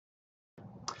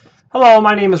Hello,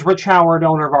 my name is Rich Howard,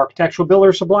 owner of Architectural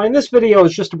Builder Supply, and this video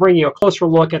is just to bring you a closer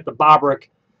look at the Bobrick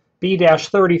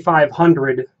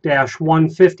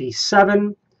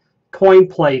B-3500-157 coin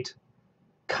plate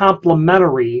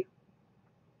complementary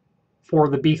for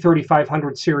the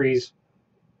B3500 series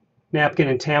napkin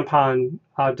and tampon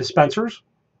dispensers.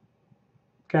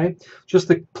 Okay, just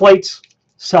the plates,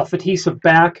 self-adhesive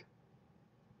back,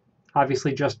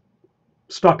 obviously just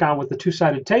stuck on with the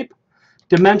two-sided tape.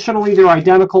 Dimensionally, they're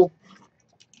identical.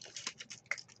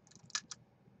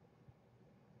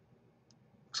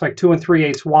 Looks like 2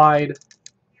 3/8 wide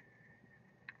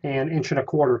and 1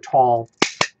 1/4 tall.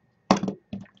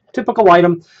 Typical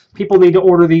item. People need to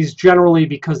order these generally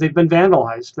because they've been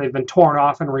vandalized. They've been torn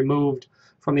off and removed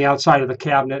from the outside of the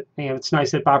cabinet, and it's nice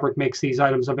that Bobrick makes these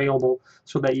items available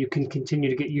so that you can continue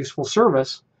to get useful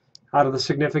service out of the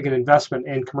significant investment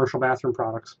in commercial bathroom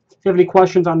products. If you have any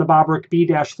questions on the Bobrick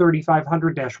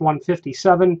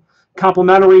B-3500-157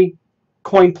 complimentary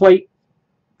coin plate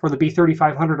for the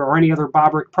B3500 or any other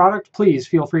Bobrick product, please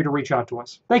feel free to reach out to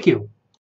us. Thank you.